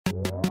Blood.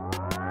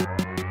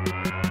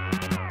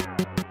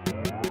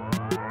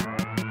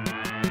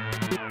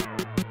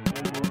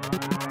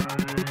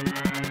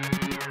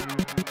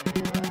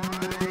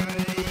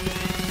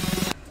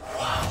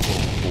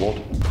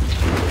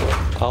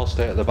 I'll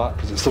stay at the back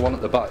because it's the one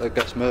at the back that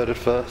gets murdered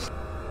first.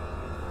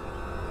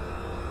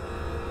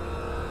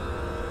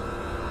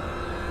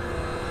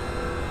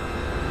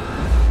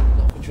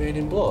 Not for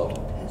draining blood?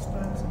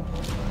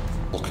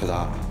 Look at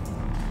that.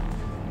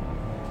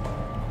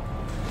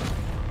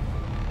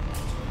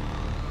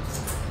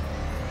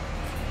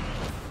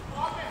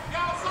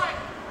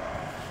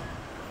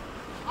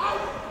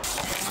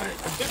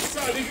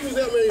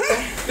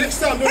 Next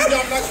time, don't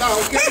jump like that,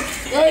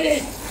 okay?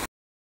 Ready?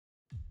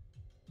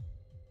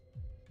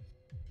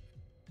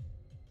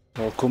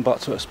 Welcome back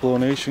to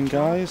Exploration,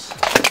 guys.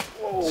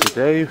 Whoa.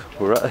 Today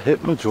we're at a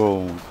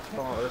Hippodrome.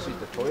 Oh, this is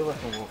the toilet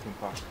I'm walking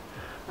past.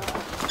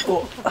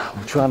 Oh,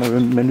 I'm trying to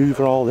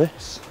manoeuvre all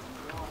this.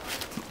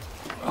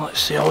 Let's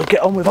see how we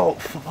get on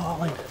without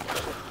falling.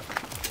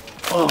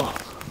 Oh,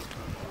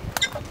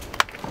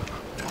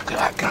 look at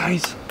that,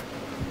 guys.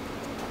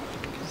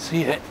 You can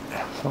see it.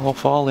 It's all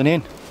falling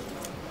in.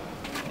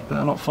 You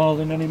better not fall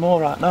in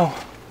anymore right now.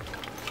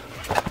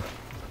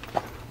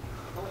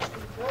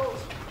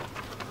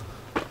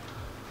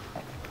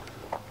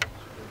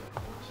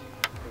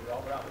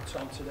 We're out with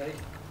Tom today.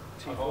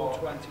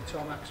 T420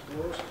 Tom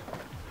Explores.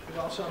 What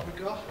else have we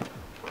got?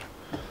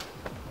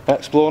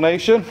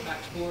 Exploration.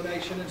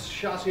 Exploration and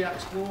Shazzy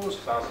Explores.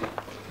 Shazzy.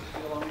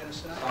 Along in the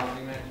side.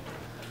 Shazzy, mate.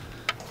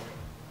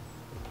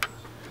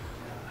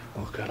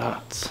 Look at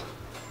that.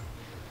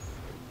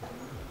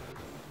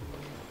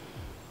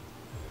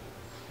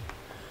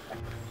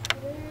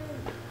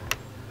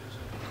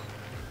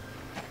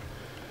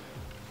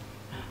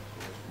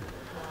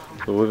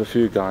 We're with a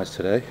few guys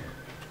today.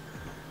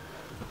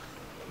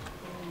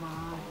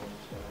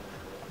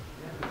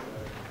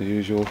 The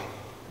usual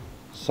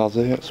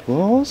Shazzy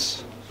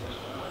Explores.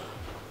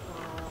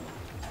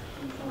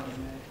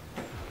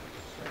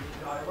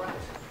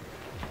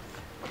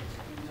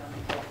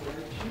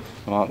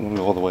 I'm not going to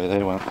go all the way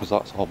they went because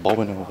that's all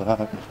bobbing over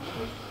there.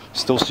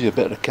 Still see a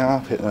bit of the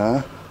carpet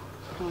there.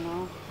 Oh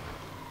no.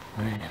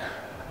 Right.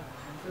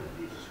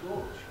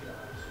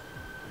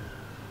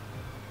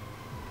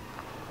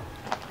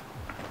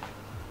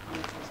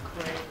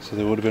 So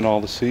there would have been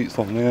all the seats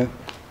on there.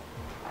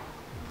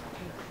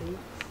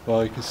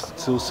 Well, you can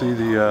still see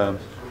the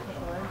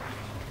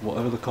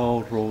whatever they're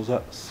called,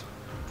 rosettes.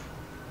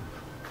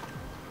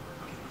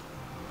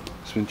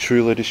 It's been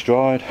truly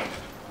destroyed.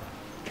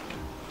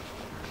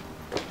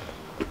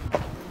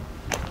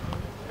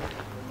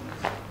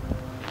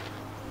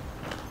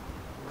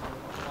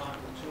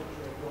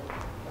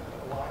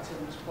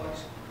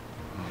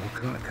 Oh, look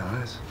at that,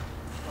 guys.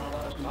 Oh,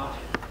 that is mad.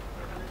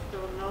 I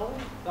don't know.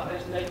 That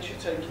is nature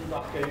taking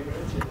back over,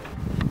 isn't it?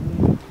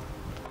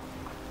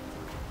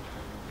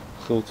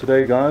 So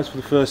today, guys, for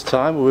the first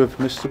time we're with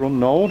Mr.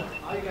 Unknown.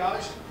 Hi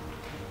guys.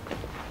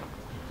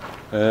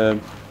 I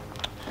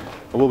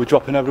will be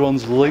dropping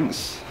everyone's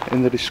links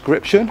in the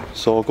description,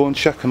 so go and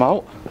check them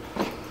out.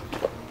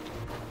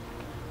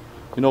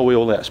 You know we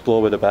only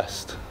explore with the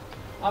best.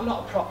 I'm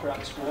not a proper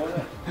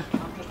explorer.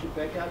 I'm just a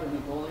big head and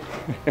a bully.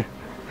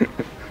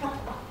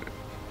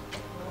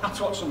 That's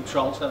what some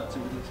trolls have to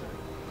do.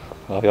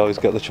 I always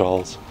get the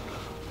trolls.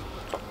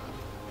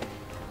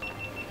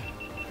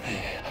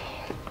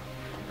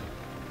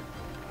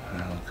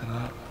 Look at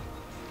that.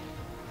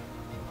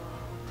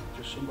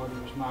 Just somebody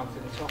was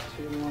mounting it off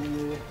to me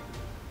on the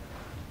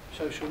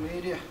social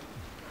media.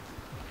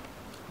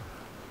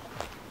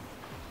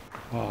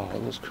 Wow,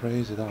 it looks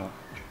crazy, that.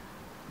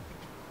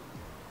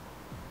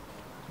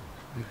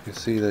 You can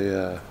see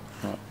the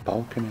that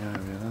balcony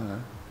area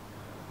there.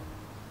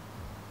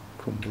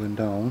 Crumbling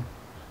down.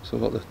 So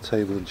I've got the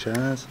table and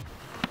chairs.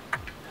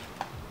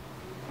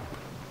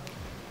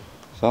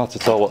 It's hard to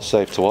tell what's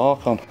safe to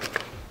walk on.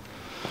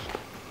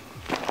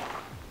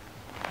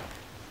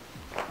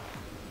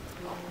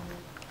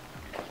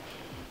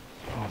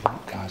 Oh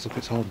look, guys, look,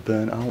 it's all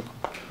burnt out.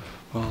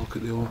 Oh, look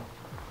at the old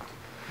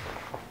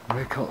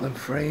rake out them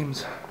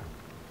frames.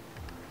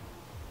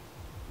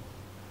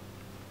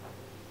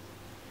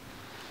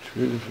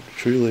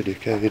 Truly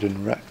decayed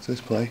and wrecked, this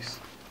place.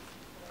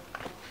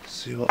 Let's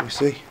see what we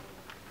see.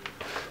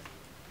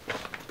 I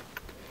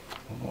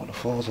don't know what the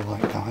floors are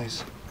like,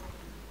 guys.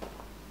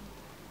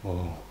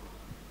 Whoa.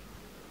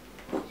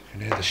 You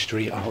can hear the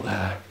street out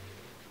there.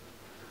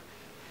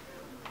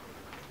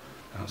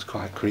 That's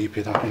quite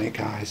creepy, that, isn't it,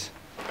 guys?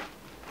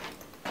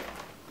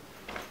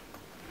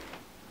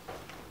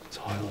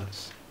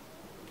 Toilets.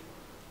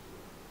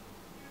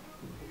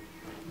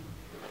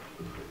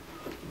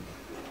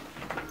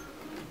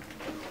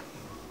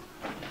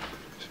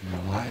 Some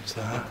more lights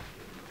there.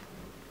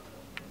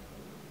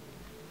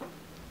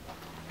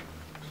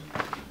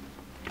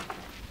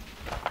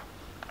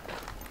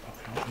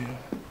 Okay, up here.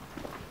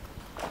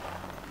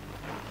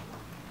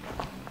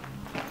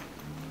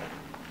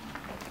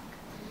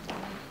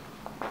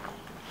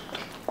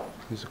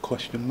 There's a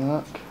question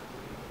mark.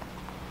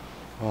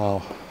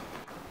 Wow.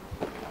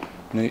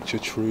 Nature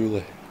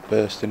truly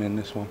bursting in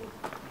this one.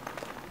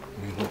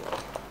 I mean, look.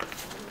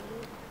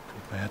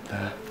 Good bed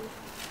there.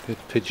 Good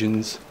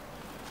pigeons.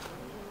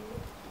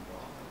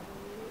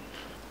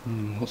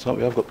 Looks like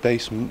we have got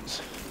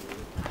basements.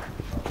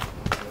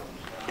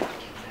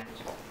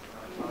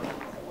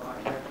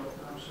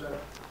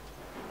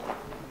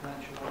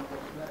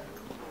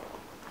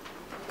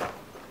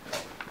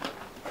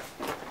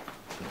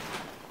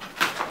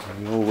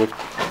 We're all with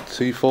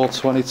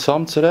 2420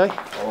 Tom today.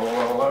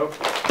 Hello.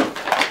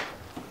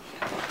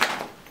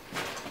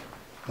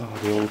 Oh,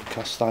 the old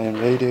cast iron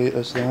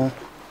radiators there.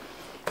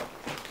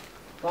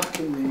 Back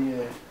in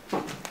the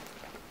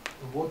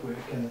woodwork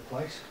in the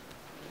place.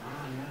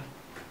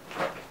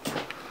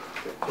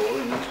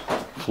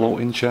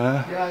 Floating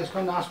chair. Yeah, it's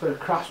got a nice bit of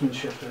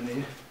craftsmanship in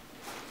here.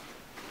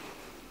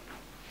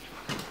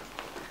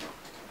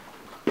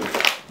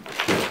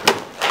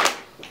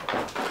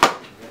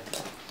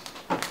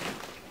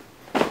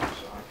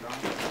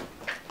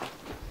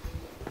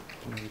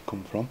 Where did it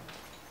come from?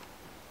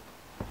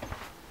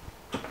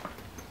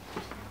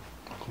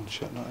 I'll come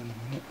check that in a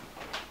minute.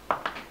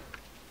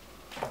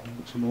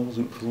 Got some holes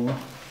in the floor.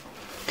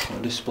 Got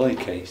a display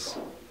case.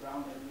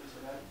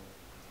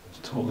 It's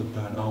totally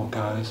burnt out,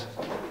 guys.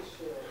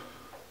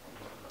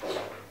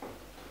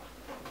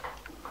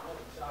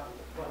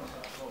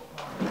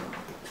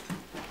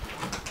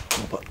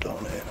 Go back down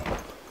here now.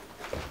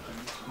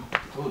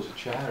 Oh, there's a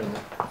chair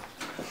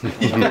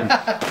in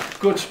there.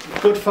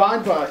 Good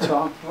find by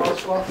Tom. Well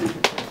spotted.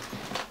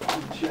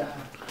 Good chair.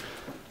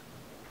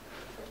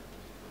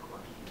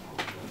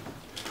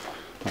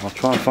 I'll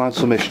try and find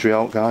some history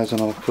out, guys,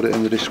 and I'll put it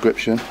in the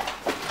description.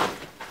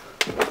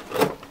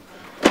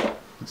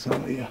 What's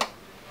that here?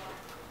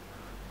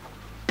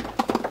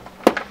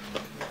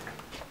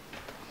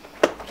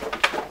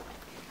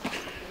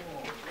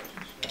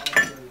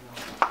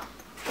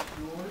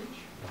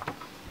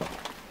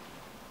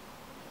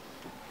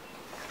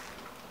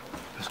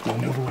 Let's go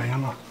the other way,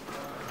 am I?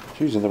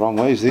 Choosing the wrong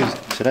ways these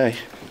today.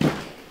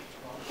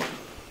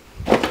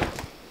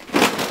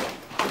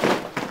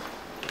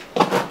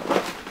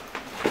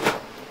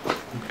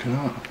 Look at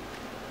that.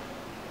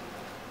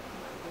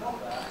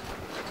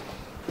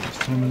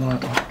 Just tell me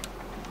like that.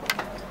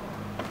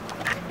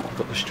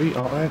 Got the street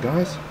out there,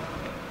 guys.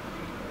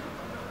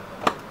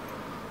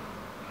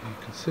 You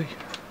can see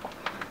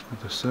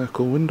with the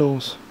circle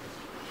windows.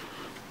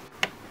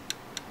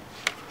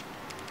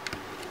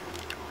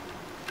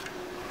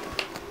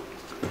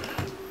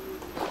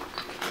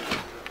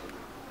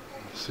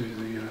 See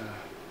the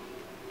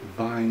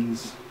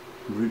vines,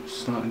 roots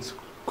starting to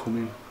come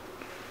in.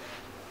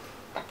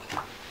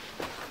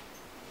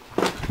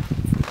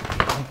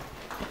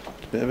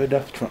 Bit of a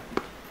death trap.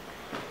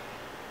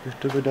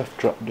 Bit of a death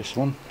trap, this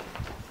one.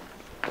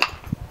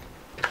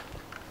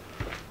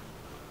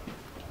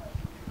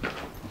 Look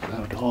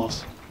at the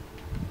doors.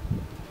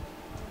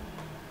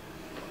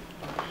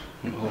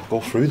 We'll go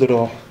through the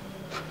door.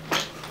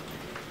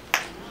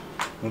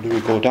 Or do we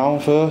go down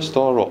first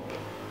or up?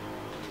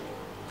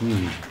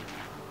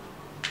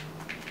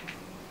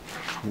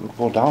 We'll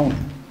go down.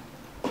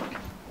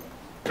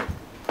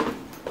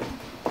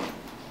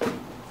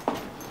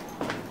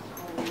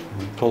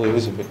 Probably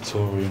is a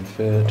Victorian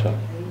theatre.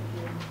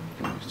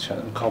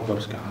 Check the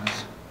cobwebs,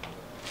 guys.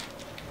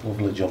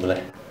 Lovely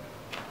jubbly.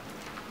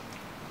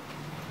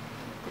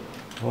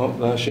 Oh,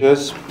 there she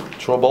is.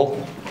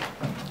 Trouble.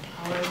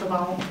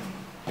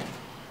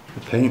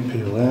 The paint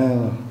peel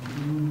there.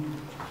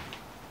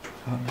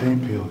 That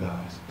paint peel,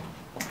 guys.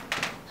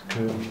 It's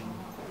cool.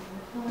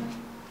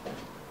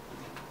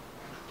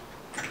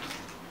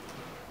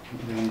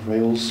 The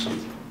handrails.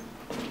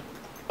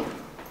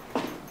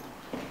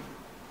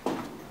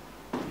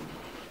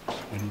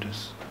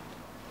 Windows.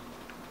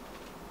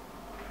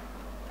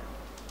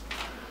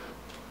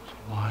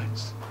 Some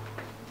lights.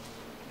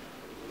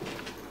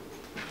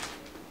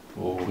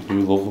 Oh, we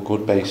do love a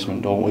good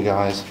basement, don't we,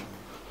 guys?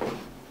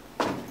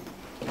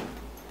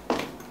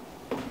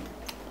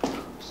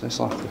 So it's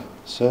like a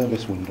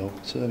service window,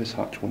 service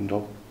hatch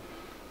window.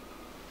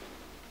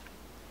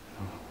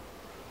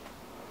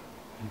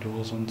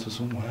 Doors onto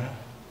somewhere.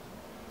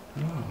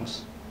 Oh,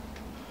 that's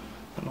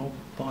an old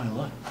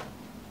boiler.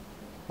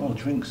 Oh,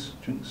 drinks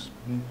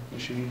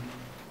machine,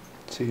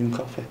 tea and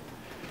coffee.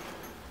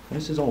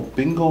 This is all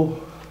bingo.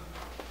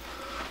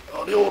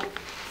 Oh, the old.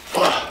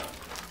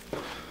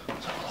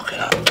 Let's have a look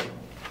at that.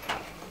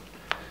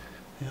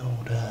 The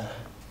old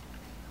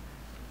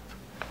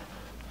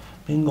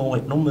bingo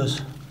with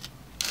numbers.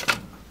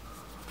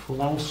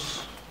 Full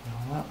house. And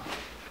all that.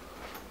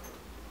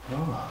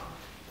 Oh.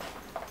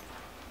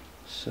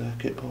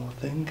 Circuit board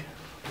thing.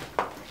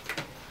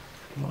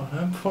 What are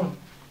them for?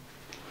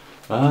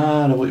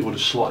 Ah, no, you would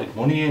have slotted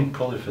money in,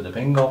 probably for the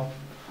bingo.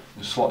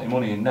 You slot your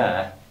money in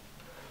there.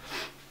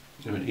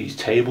 Each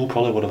table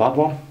probably would have had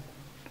one.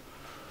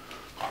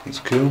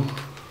 It's cool.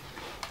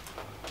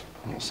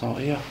 What's out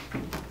here?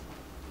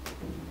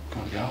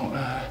 Can't get out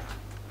there.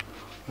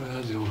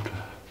 There's the old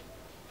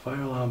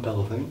fire alarm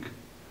bell, I think.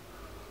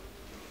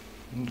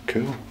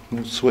 Cool.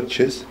 Little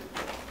switches.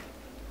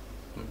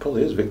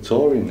 Probably is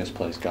Victorian, this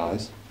place,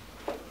 guys.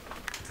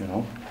 You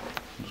know,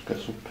 let's get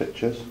some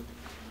pictures.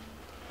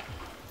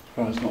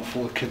 Right, it's not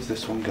full of kids,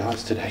 this one,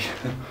 guys, today.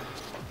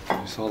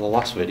 You saw the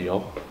last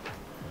video.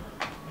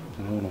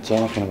 You know what I'm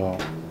talking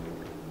about.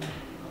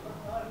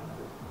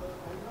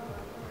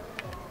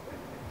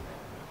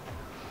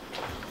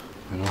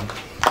 You know,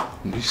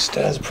 and these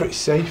stairs are pretty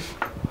safe.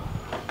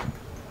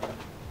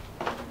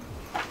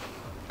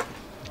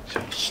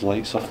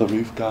 Slates off the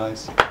roof,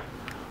 guys.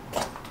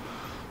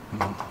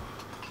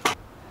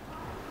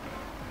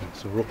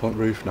 So we're up on the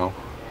roof now.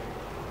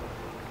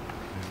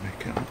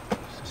 Make it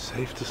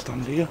safe to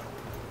stand here.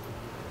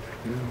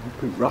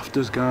 Big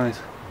rafters,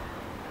 guys.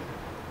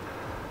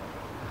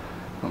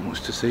 Not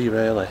much to see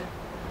really.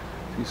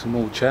 See some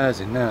old chairs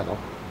in there though.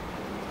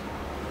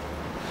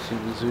 See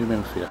if we zoom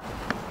in for you.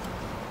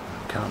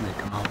 Can't make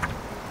them out.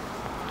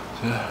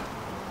 So yeah,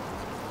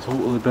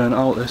 totally burnt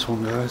out this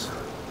one, guys.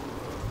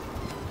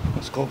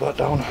 Let's go back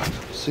down,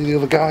 see the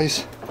other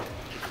guys.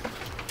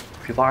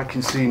 If you're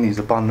liking seeing these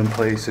abandoned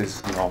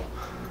places, you know,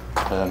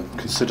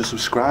 consider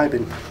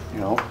subscribing, you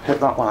know, hit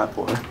that like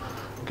button,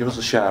 give us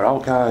a share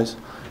out, guys,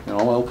 you know,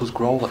 help us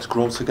grow, let's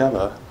grow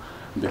together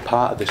and be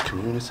part of this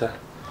community.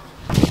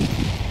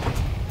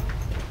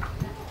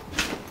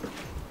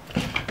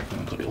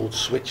 I've got the old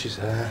switches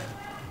there,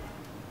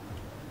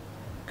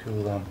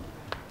 cool them,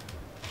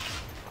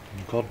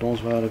 God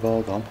knows where they've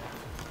all gone.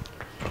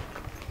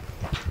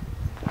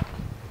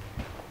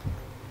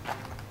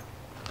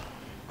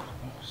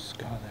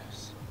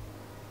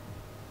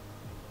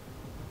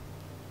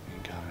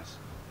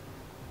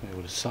 We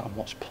would have sat and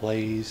watched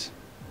plays.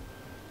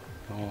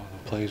 Oh,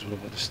 the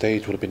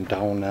stage would have been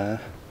down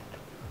there.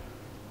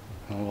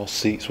 All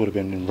seats would have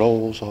been in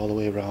rows all the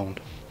way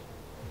around.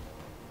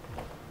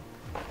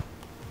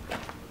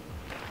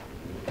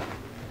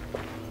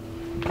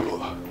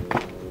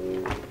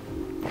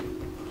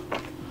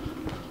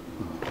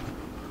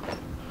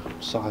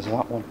 Size of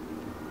that one.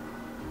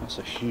 That's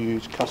a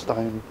huge cast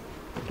iron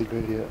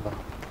radiator.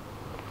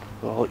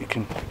 Well, you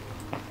can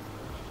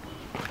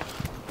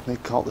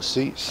make out the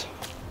seats.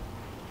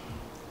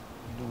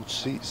 Old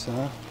seats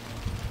there.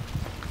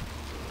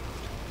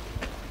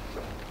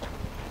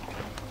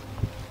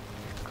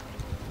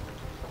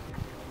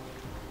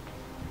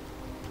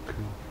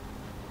 Cool.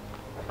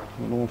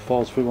 No one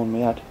falls through on my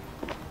head.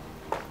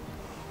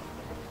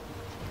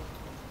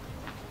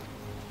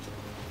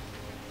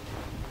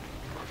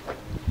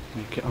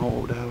 Make it out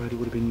up there where there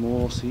would have been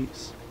more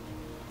seats.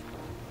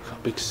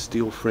 That big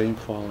steel frame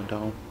falling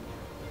down.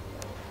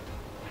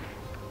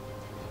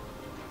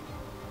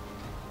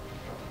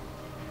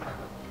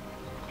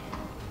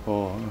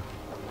 Oh,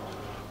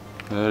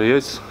 there he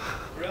is.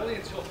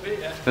 Brilliant up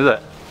here. Is it?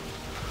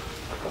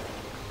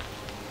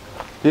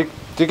 Do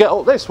you get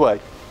up this way?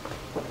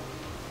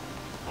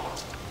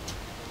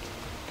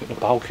 Get the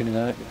balcony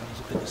there, there's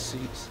a bit of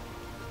seats.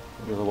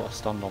 I really want to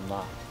stand on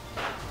that.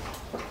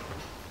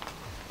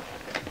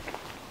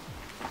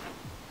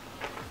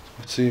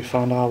 Let's see if we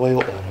found our way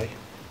up there, eh?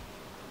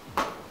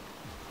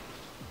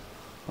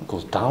 That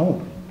goes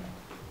down.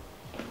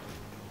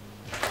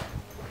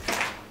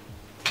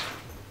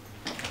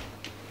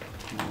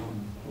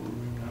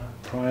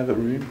 Private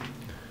room.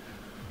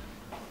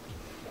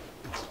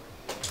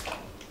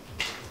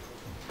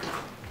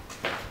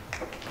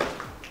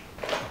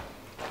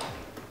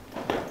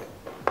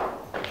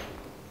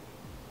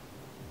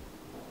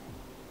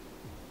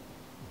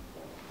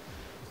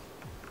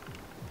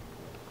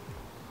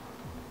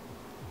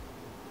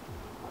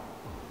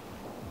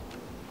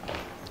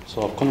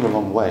 So I've come the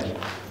wrong way.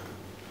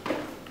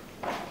 So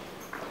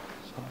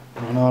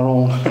we're on our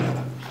own.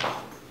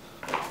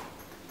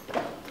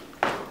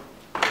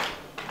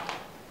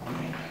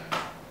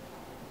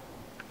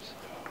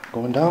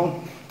 Going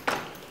down,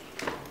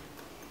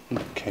 and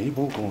the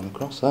cable going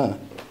across there.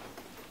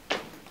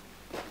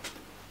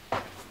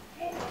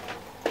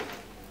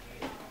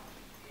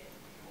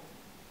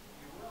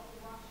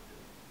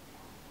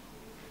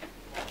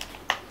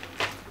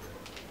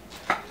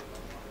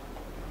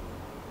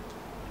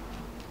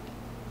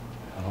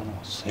 I don't know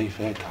what's safe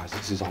here, guys.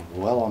 This is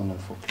well on the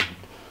fucking.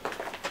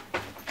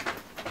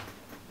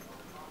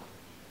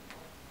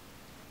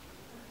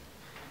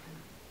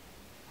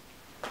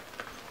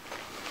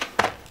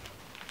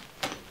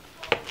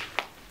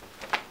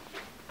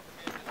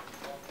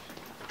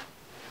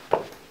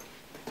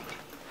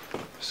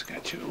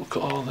 Look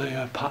at all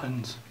the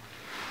patterns.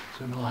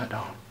 Zoom the light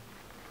down.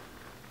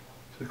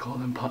 So look all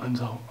them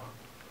patterns out.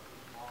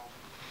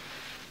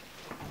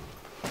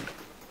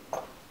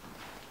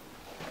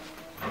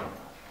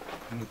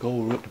 There we go,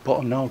 we're at the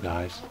bottom now,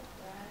 guys.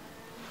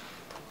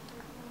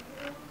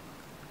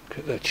 Look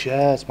at the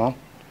chairs, man.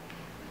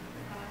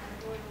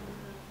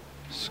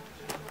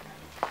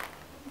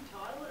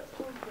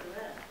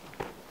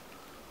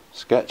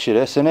 Sketchy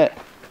this, innit?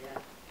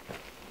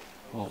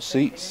 All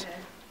seats.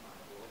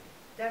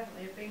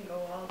 Definitely a bingo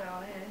all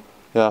down here.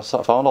 Yeah,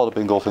 I found all the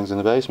bingo things in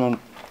the basement.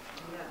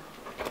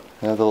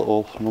 Yeah, the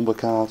little number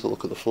cards that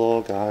look at the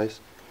floor, guys.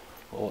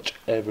 Watch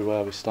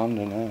everywhere we stand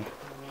in here.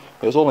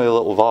 It was only a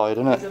little void,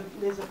 isn't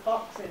it? There's a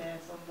fox in here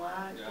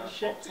somewhere. It's just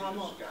shit Tom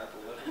up.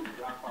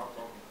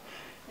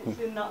 It's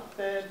in that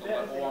third bit,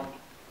 I think.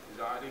 He's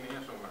hiding here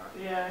somewhere.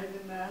 Yeah,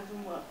 he's in there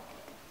somewhere.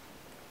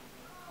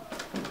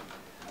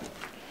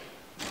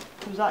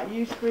 Was that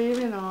you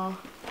screaming or?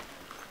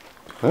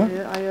 Huh?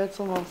 I heard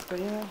someone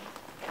screaming.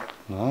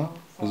 No.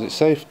 Is it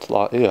safe to,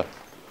 like, here?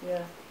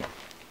 Yeah.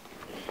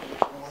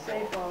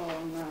 Safe all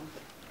along there.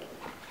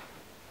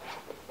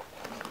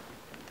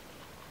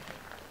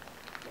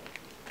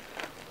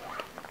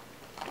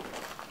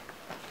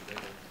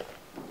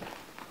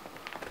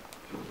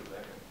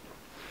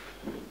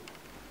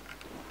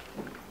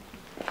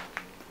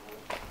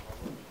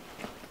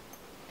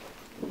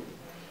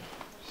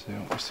 See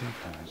what we see,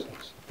 guys.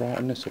 Let's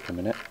brighten this up a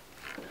minute.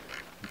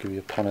 I'll give you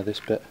a pan of this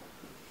bit.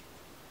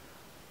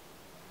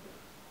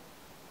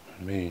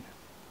 I mean,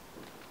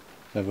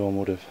 everyone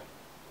would have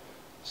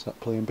sat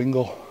playing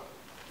bingo.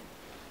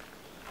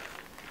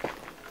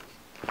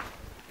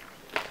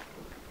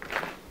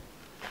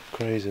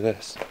 Crazy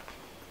this.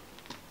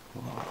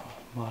 Oh,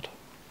 mad.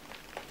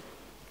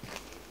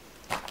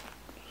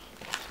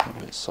 It's a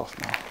bit soft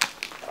now.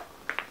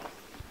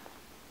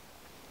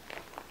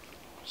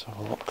 Let's have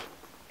a look.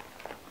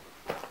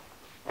 The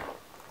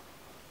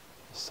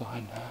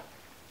sign there.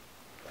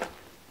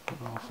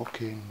 Don't know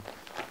fucking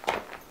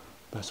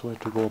best way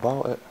to go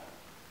about it.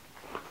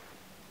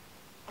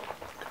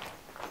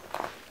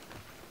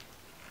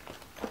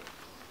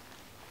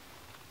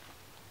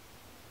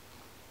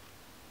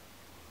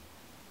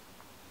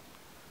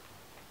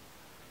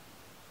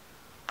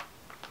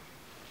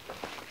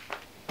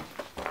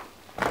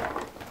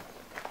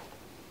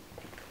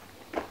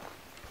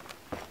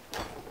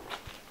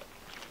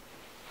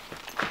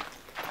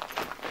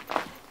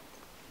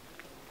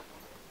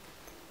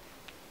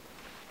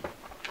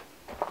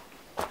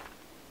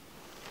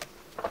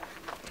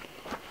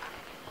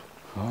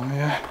 Oh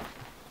yeah,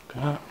 look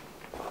at that.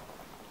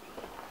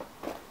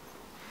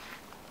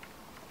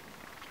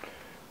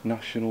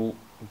 National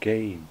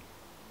game.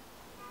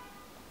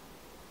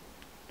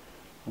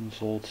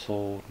 Unsold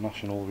sold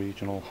National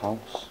Regional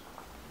House.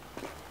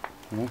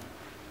 Yeah.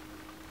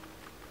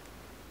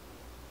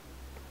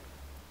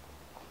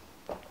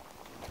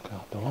 Look at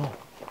that door.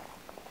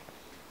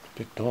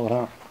 Big door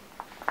that.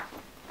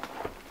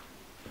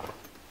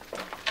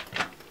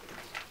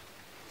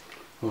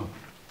 Oh.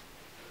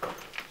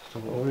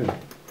 Still worrying.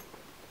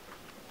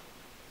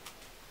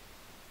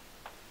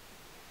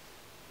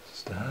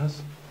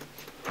 Stairs.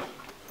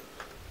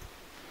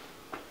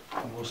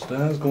 More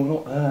stairs going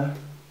up there.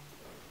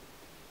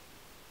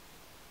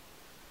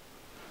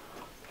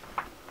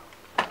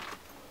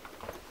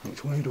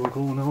 Which way do I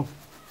go now?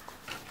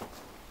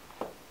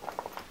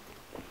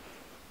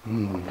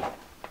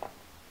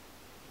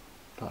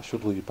 That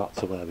should lead back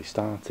to where we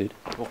started.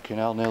 Fucking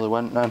hell, nearly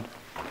went then.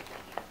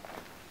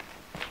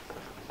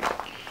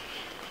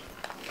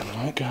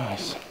 Right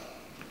guys,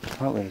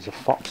 apparently there's a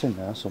fox in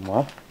there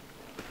somewhere.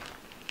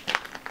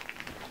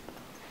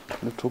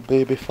 Little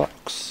baby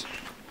fox.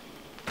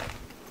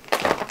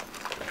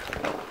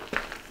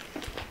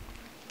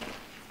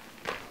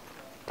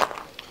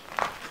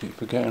 Keep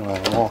forgetting where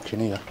I'm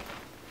walking here.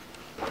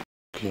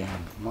 Okay,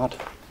 I'm mad.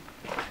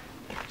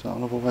 Is that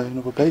another way,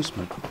 another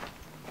basement?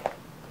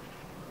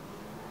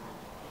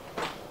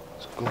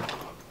 Let's go.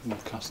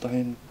 Cast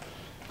iron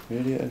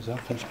radiators up.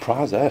 I'm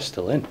surprised they're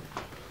still in.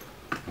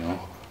 You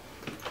know.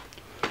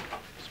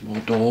 Some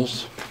more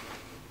doors.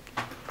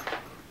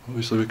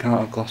 Obviously we can't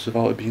have glass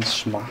without it being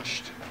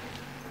smashed.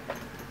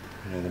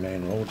 The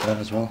main road there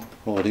as well.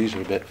 Oh, these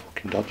are a bit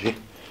fucking dodgy.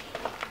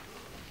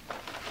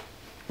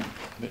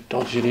 A bit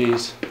dodgy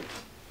these.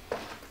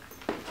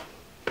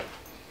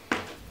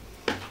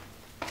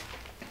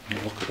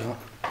 Look at that.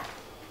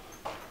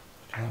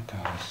 Look at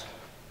that, guys.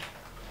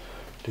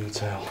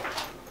 Detail.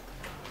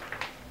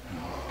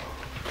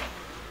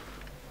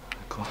 The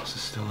glass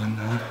is still in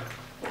there.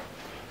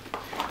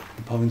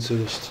 I'm having to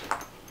just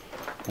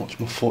watch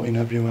my footing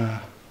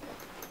everywhere.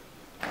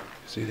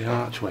 See the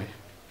archway?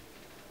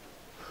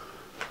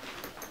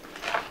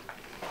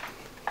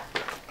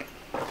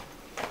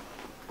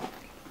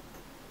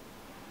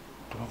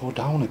 Do I go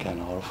down again,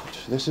 or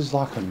this is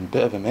like a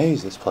bit of a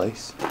maze, this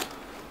place.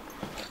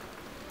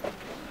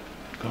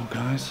 Go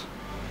guys.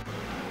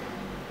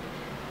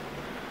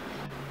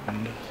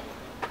 And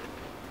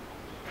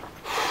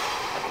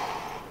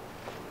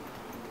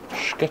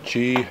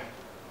sketchy.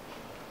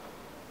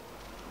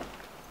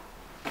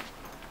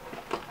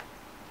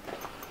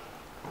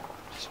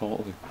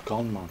 Totally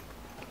gone, man.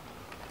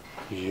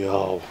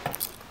 Yo.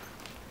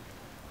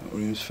 That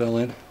room's fell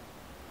in.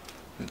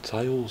 The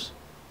tiles.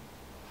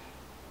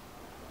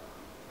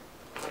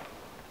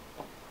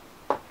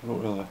 I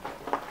don't really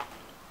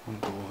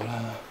want to go over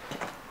there.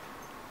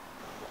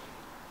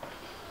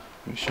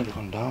 We should have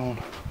gone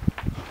down.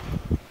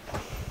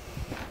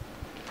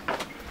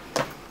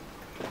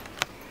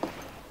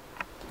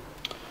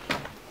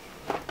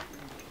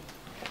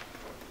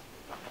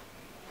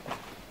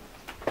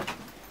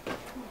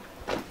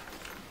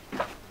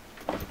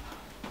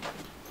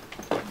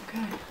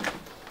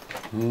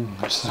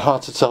 It's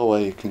hard to tell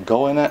where you can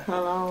go in it.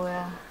 Hello,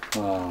 yeah.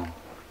 Wow.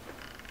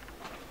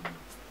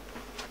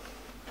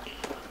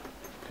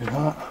 Look at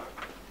that.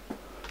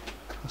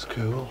 That's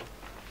cool.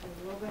 There's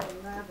a little bit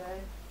in there,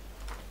 babe.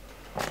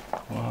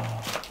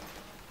 Wow.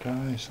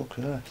 Guys, look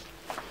at this.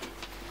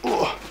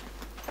 Oh.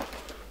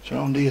 It's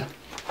around here.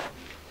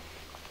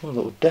 What a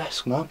little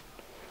desk, man.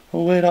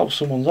 Oh wait, that was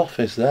someone's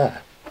office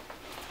there.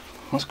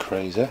 That's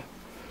crazy.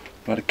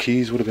 Where the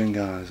keys would have been,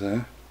 guys,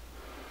 there.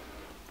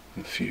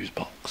 And a fuse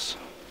box.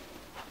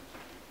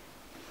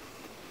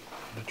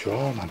 And a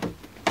drawer, man.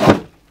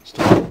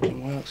 Still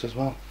fucking works as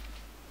well.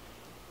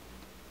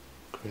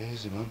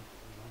 Crazy, man.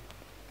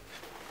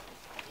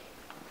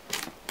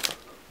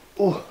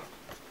 Oh,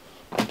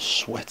 I'm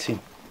sweating.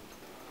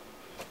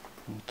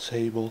 Little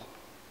table.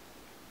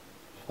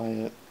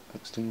 Fire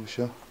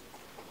extinguisher.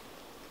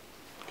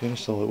 Again,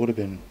 so it would have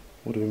been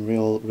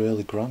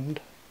really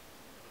grand.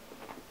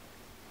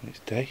 It's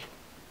day.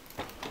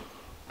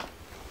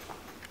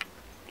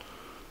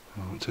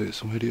 I'll take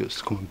some idiots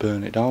to come and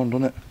burn it down,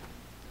 doesn't it?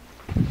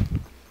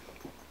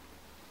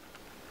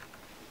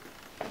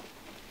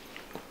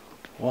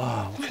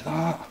 Wow, look at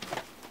that.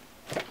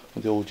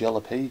 With the old yellow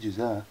pages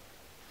there.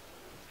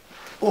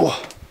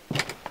 Oh!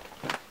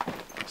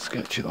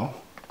 Sketchy though.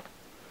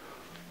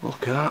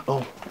 Look at that,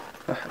 oh.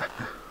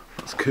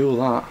 That's cool,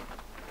 that.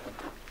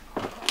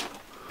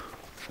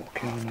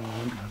 Fucking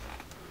hell, man.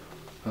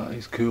 That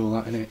is cool,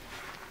 that, innit?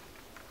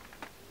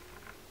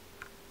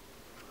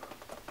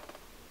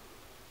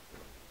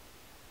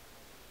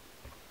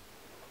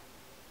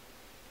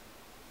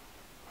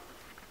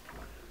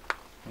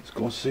 Let's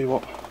go and see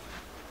what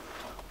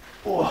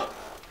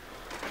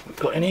we've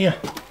got in here.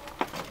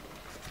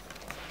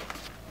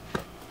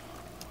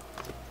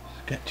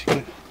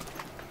 Sketchy.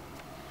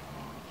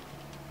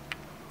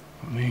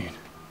 I mean,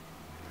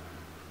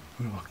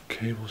 what about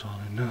cables all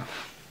in that?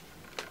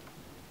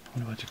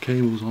 What about your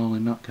cables all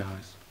in that,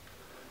 guys?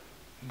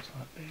 It's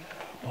like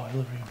the boiler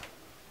room,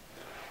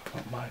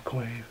 that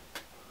microwave.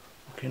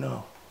 Look, you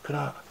know, look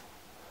at that.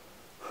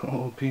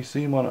 Oh,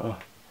 PC monitor.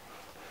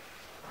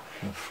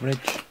 And a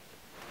fridge.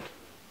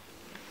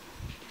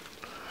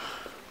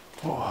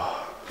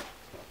 Oh,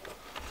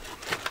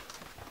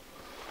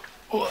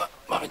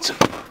 I'm having to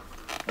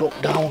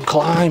duck down,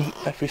 climb,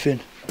 everything.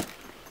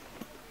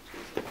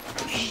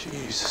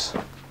 Jesus.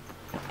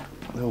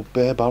 The old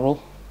beer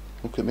barrel.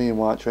 Look at me in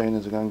white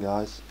trainers again,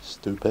 guys.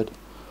 Stupid.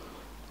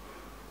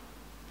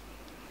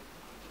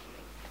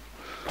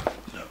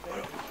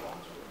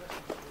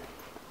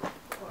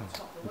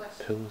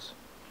 Pillars.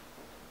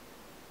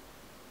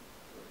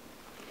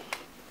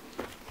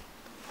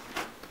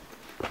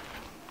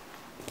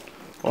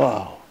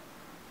 Wow.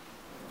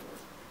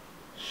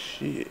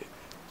 Shit.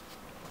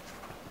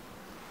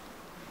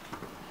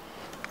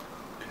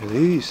 Look at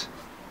these.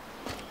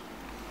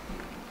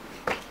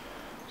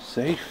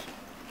 Safe.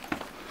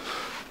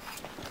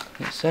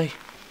 Let's see.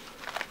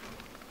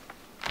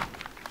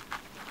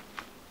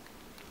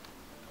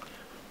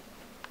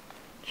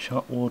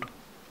 Chatwood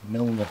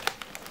Milner.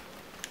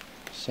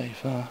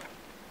 Safe there.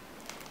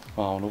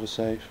 Oh, another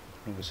safe,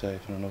 and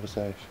another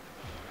safe.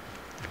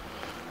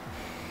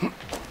 Look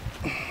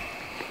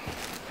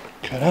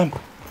at them.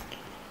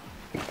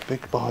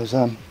 Big boys,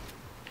 them.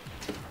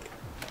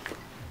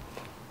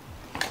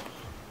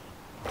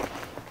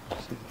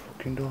 See the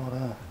fucking door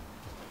there.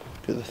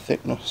 Look at the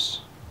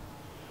thickness.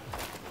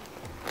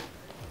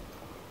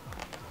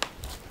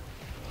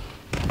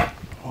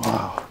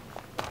 Wow.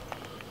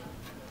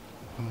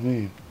 I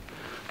mean,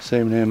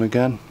 same name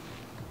again.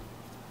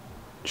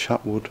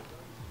 Chatwood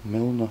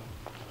Milner.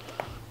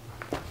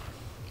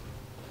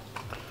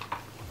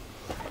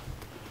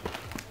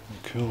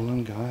 Cool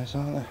them guys,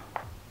 aren't they?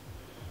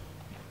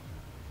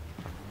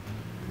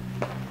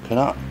 Look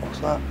at that, what's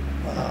that?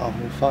 Oh,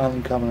 a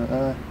filing cabinet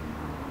there.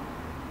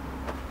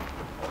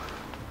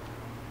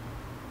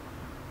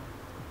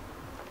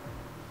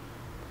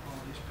 All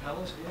these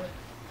pillars here.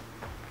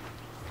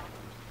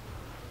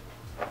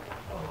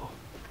 Oh.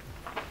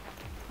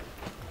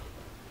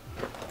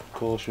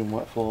 Caution,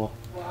 wet floor.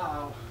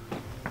 Wow.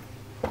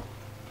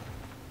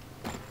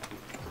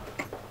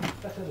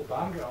 This is a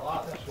banger, I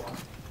like this one.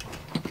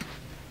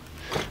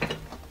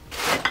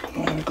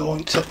 I'm going to go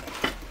into...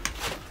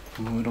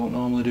 We don't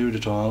normally do the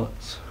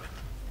toilets.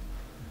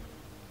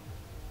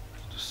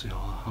 Just see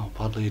how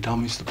badly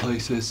damaged the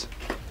place is.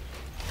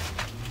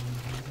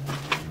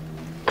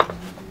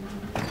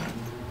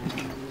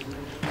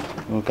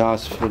 Well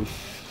guys, for the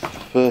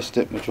first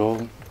dip my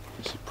drawing,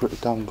 this is pretty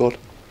damn good.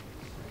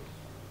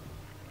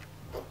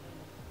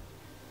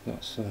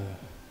 That's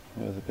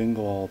where the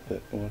bingo hall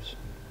bit was.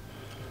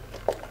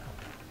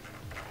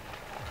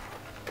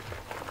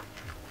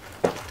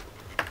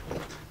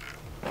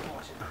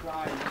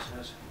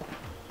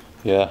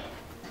 Yeah,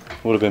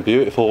 would have been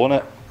beautiful,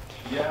 wouldn't it?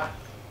 Yeah.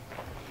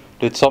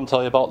 Did Tom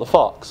tell you about the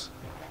fox?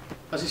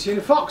 Has he seen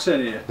a fox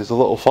in here? There's a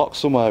little fox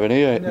somewhere in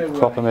here. No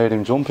Proper way. made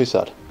him jump, he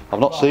said. I've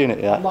not seen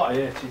it yet. I'm not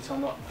here, Tito. I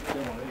don't want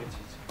to eat it.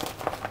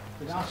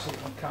 But I see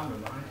it on camera,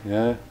 man.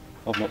 Yeah,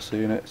 I've not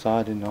seen it. It's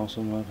hiding now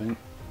somewhere, I think.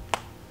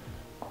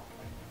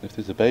 If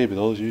there's a baby,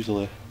 those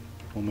usually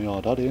mummy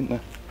or daddy, isn't they?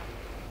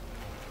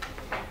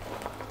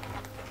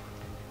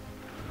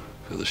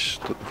 Look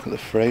at the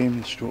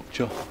frame, the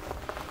structure.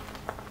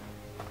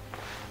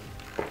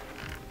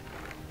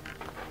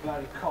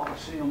 Very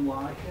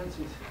Colosseum-like,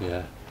 isn't it?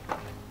 Yeah.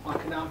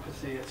 Like an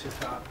amphitheatre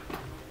type.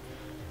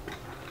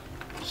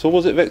 So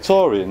was it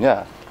Victorian?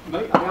 Yeah.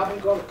 Mate, I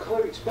haven't got a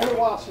clue. It's been a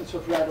while since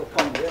I've read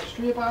up on the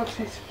history about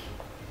it.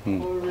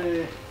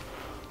 Or,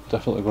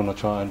 Definitely going to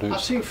try and do.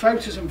 I've seen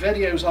photos and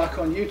videos like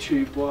on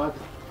YouTube, but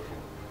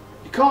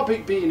you can't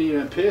beat being here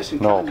in person,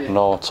 No, can you?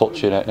 no,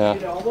 touching it, yeah. You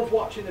know, I love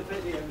watching the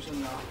videos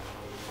and that.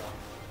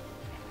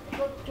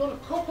 I've done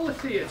a couple of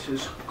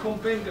theatres, come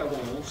bingo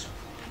halls,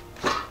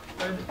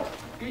 and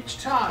each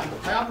time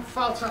I haven't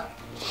felt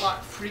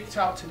like freaked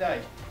out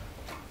today.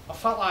 I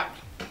felt like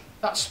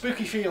that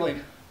spooky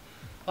feeling,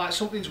 like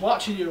something's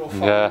watching you or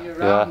following you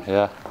around.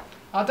 Yeah.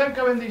 I don't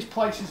go in these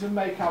places and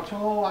make out,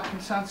 oh, I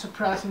can sense a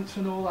presence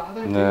and all that. I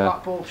don't do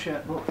that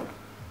bullshit, but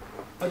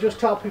I just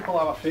tell people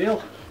how I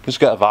feel. Just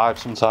get a vibe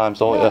sometimes,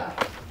 don't Yeah.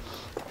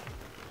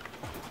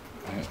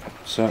 you?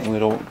 Certainly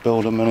don't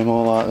build them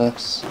anymore like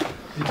this.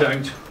 You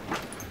don't.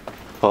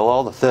 Well,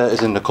 all the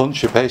theatres in the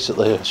country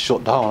basically are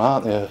shut down,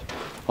 aren't they?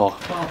 Or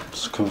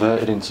just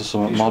converted into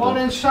something There's modern.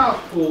 one in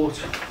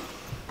Southport.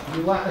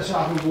 You let us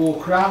have a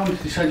walk round.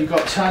 They said you've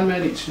got 10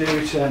 minutes to do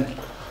it in.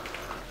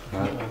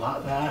 All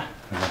that there.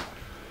 Yeah.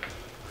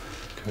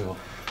 Cool.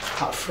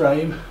 That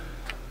frame.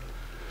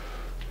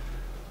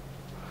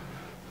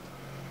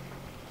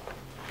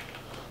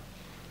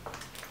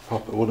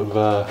 Probably would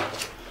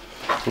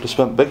have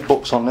spent big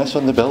bucks on this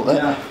when they built it.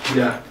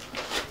 Yeah.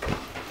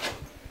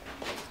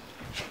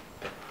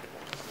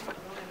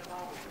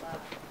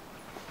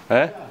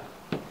 Eh?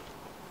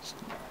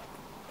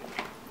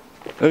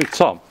 Who,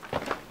 Tom? No,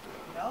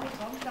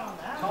 Tom's down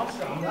there. Tom's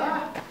down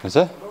there. Is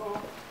he?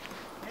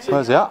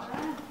 Where's he at?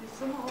 There's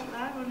someone up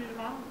there running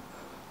about.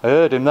 I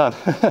heard him then.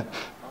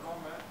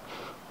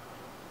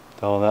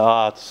 Down there.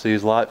 Ah, to see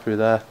his light through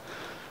there.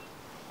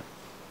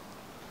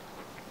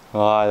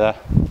 Oh, aye, there.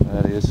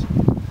 There he is.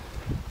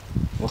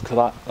 Look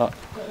at that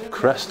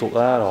crest up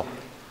there. Oh.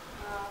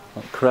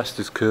 That crest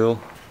is cool.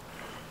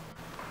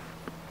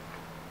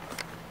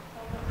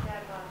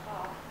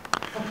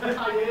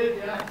 I heard,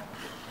 yeah.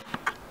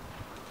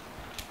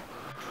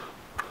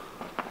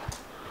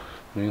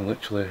 I mean,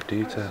 literally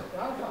detail.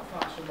 I can't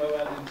find somewhere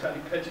where they didn't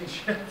any pigeon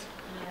shit.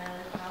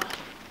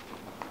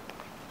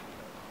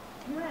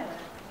 Really?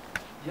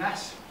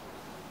 Yes.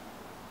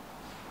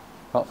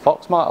 That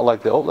fox might have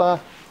legged it up there.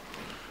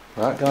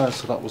 Right guys,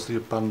 so that was the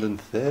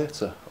abandoned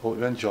theatre. Hope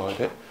you enjoyed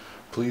it.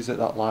 Please hit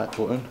that like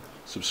button,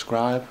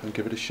 subscribe and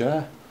give it a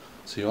share.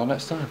 See you all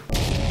next time.